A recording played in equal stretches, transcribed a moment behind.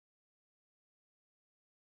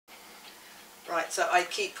Right, so I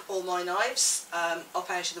keep all my knives up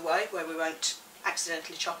out of the way where we won't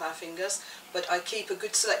accidentally chop our fingers, but I keep a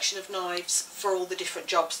good selection of knives for all the different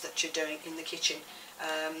jobs that you're doing in the kitchen.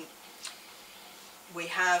 We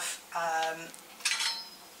have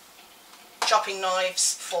chopping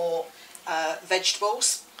knives for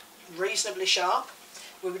vegetables, reasonably sharp.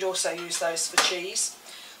 We would also use those for cheese.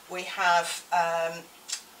 We have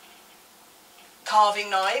carving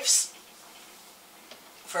knives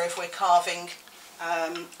for if we're carving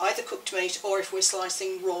either cooked meat or if we're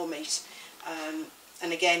slicing raw meat,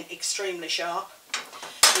 and again extremely sharp.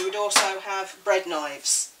 We would also have bread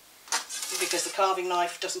knives because the carving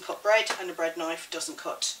knife doesn't cut bread and the bread knife doesn't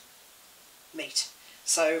cut meat.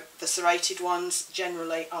 So the serrated ones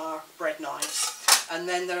generally are bread knives. And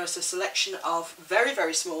then there is a selection of very,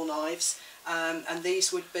 very small knives, and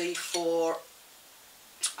these would be for,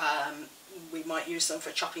 we might use them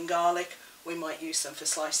for chopping garlic, we might use them for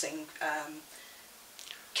slicing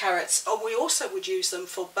carrots, or we also would use them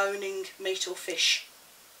for boning meat or fish,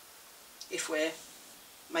 if we're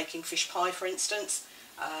making fish pie for instance.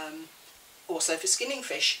 Also for skinning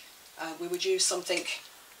fish, we would use something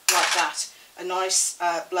like that. A nice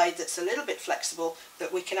blade that's a little bit flexible,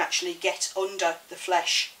 that we can actually get under the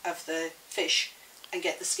flesh of the fish and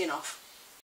get the skin off.